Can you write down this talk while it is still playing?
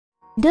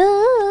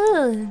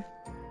Duh.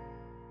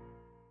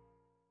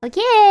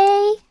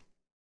 Okay.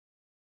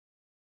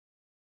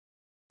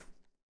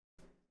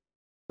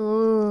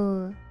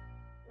 Ooh.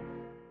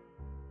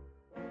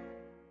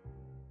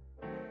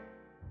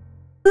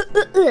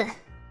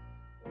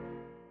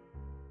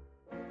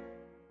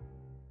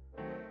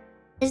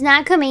 It's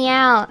not coming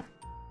out.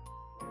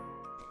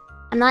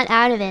 I'm not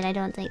out of it, I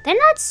don't think. They're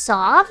not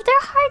soft, they're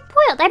hard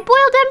boiled. I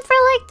boiled them for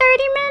like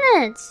 30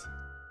 minutes.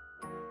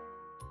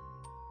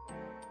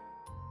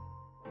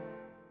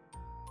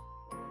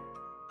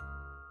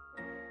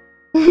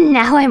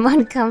 Now I'm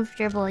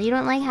uncomfortable. You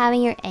don't like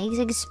having your eggs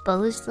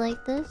exposed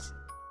like this?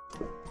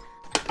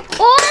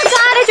 Oh my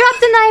god, I dropped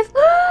the knife!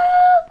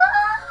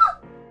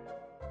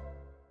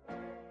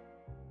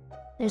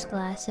 There's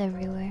glass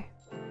everywhere.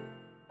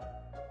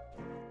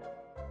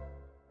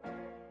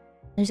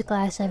 There's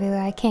glass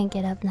everywhere. I can't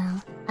get up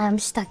now. I'm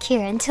stuck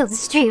here until the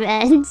stream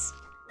ends.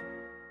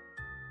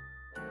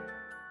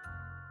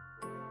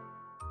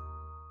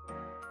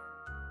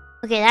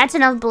 Okay, that's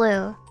enough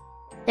blue.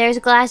 There's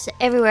glass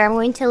everywhere. I'm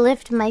going to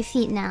lift my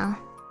feet now.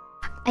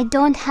 I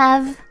don't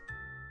have...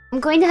 I'm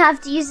going to have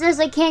to use this.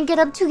 I can't get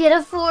up to get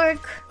a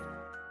fork.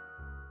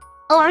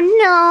 Oh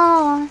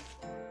no!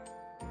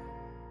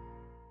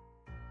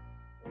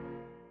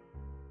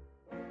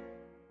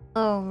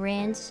 Oh,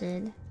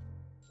 rancid.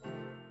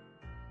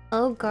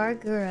 Oh,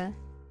 Gura.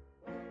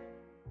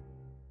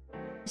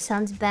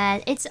 Sounds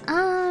bad. It's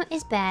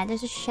bad.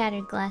 There's a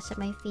shattered glass at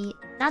my feet.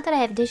 Not that I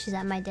have dishes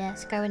at my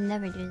desk. I would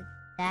never do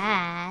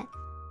that.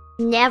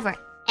 Never,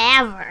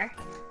 ever.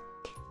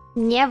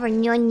 Never,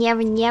 no,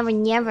 never, never,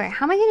 never.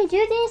 How am I gonna do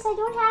this? I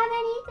don't have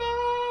anything.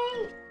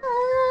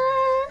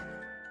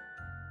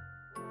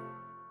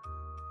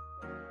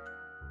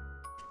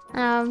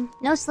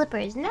 No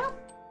slippers. Nope.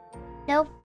 Nope.